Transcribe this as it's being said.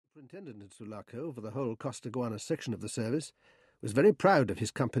Superintendent in Sulaco for the whole Costaguana section of the service was very proud of his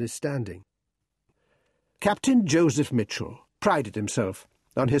company's standing. Captain Joseph Mitchell prided himself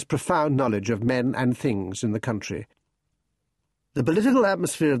on his profound knowledge of men and things in the country. The political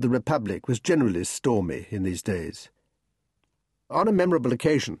atmosphere of the Republic was generally stormy in these days. On a memorable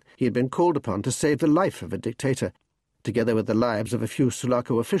occasion, he had been called upon to save the life of a dictator, together with the lives of a few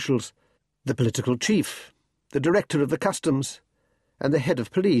Sulaco officials, the political chief, the director of the customs, and the head of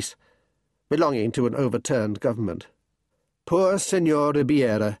police, belonging to an overturned government. Poor Senor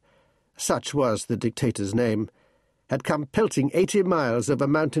Ribiera, such was the dictator's name, had come pelting 80 miles over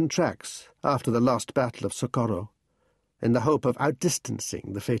mountain tracks after the lost Battle of Socorro, in the hope of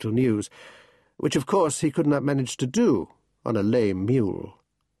outdistancing the fatal news, which of course he could not manage to do on a lame mule.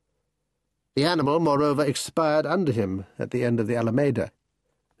 The animal, moreover, expired under him at the end of the Alameda.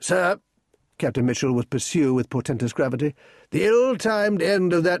 "Sir," Captain Mitchell would pursue with portentous gravity, "the ill-timed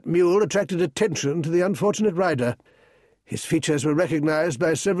end of that mule attracted attention to the unfortunate rider. His features were recognized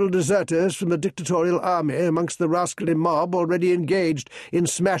by several deserters from the dictatorial army amongst the rascally mob already engaged in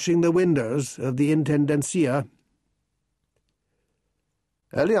smashing the windows of the Intendencia."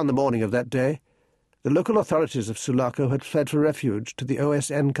 Early on the morning of that day, the local authorities of Sulaco had fled for refuge to the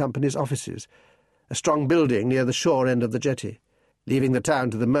OSN Company's offices, a strong building near the shore end of the jetty, leaving the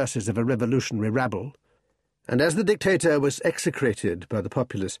town to the mercies of a revolutionary rabble. And as the dictator was execrated by the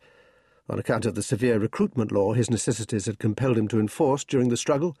populace on account of the severe recruitment law his necessities had compelled him to enforce during the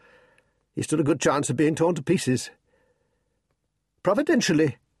struggle, he stood a good chance of being torn to pieces.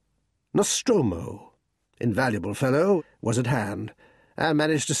 Providentially, Nostromo, invaluable fellow, was at hand, and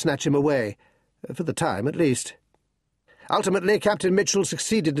managed to snatch him away, for the time at least. Ultimately, Captain Mitchell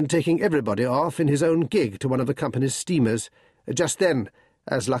succeeded in taking everybody off in his own gig to one of the company's steamers, just then,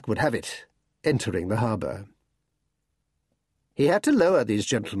 as luck would have it, entering the harbour. He had to lower these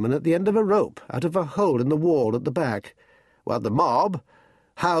gentlemen at the end of a rope out of a hole in the wall at the back, while the mob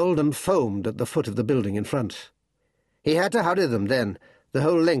howled and foamed at the foot of the building in front. He had to hurry them, then, the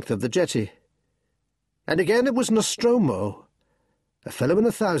whole length of the jetty. And again it was Nostromo, a fellow in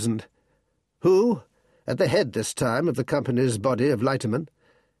 1,000, who, at the head this time of the company's body of lightermen,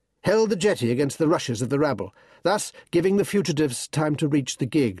 held the jetty against the rushes of the rabble, thus giving the fugitives time to reach the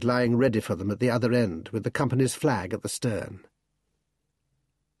gig lying ready for them at the other end, with the company's flag at the stern.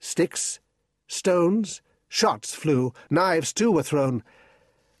 Sticks, stones, shots flew, knives too were thrown.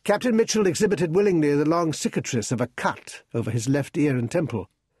 Captain Mitchell exhibited willingly the long cicatrice of a cut over his left ear and temple.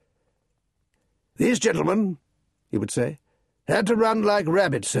 "These gentlemen," he would say, "had to run like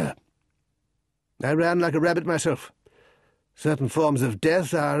rabbits, sir. I ran like a rabbit myself. Certain forms of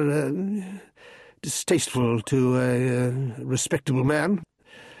death are distasteful to a respectable man.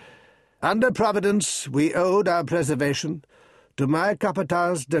 Under Providence, we owed our preservation to my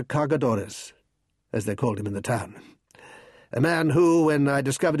capataz de cargadores, as they called him in the town. A man who, when I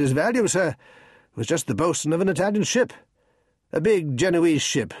discovered his value, sir, was just the boatswain of an Italian ship, a big Genoese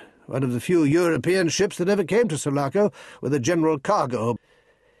ship, one of the few European ships that ever came to Sulaco with a general cargo.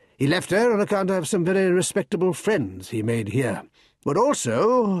 He left her on account of some very respectable friends he made here, but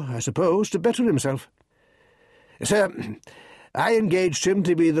also, I suppose, to better himself. Sir, I engaged him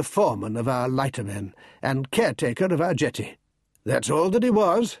to be the foreman of our lightermen and caretaker of our jetty. That's all that he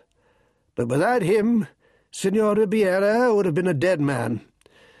was, but without him, Senor Ribiera would have been a dead man.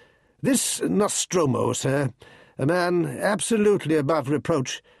 This Nostromo, sir, a man absolutely above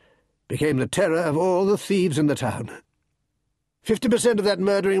reproach, became the terror of all the thieves in the town. 50% of that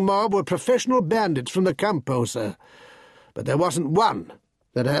murdering mob were professional bandits from the Campo, sir, but there wasn't one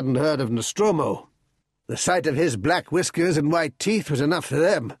that hadn't heard of Nostromo. The sight of his black whiskers and white teeth was enough for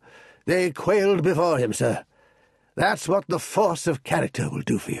them. They quailed before him, sir. That's what the force of character will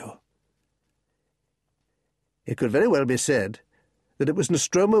do for you." It could very well be said that it was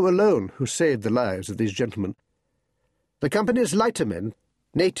Nostromo alone who saved the lives of these gentlemen. The company's lightermen,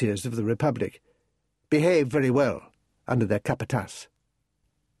 natives of the Republic, behaved very well under their capataz.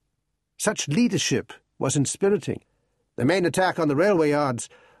 Such leadership was inspiriting. The main attack on the railway yards,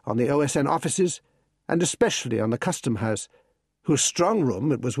 on the OSN offices, and especially on the custom house, whose strong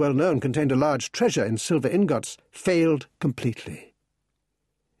room, it was well known, contained a large treasure in silver ingots, failed completely.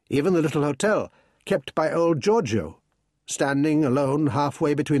 Even the little hotel, kept by old Giorgio, standing alone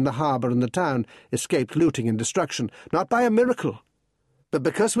halfway between the harbour and the town, escaped looting and destruction, not by a miracle, but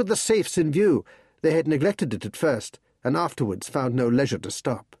because with the safes in view they had neglected it at first, and afterwards found no leisure to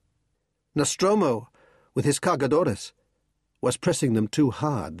stop. Nostromo, with his cargadores, was pressing them too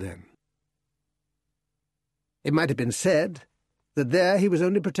hard then. It might have been said that there he was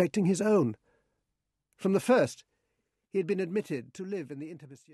only protecting his own. From the first, he had been admitted to live in the intimacy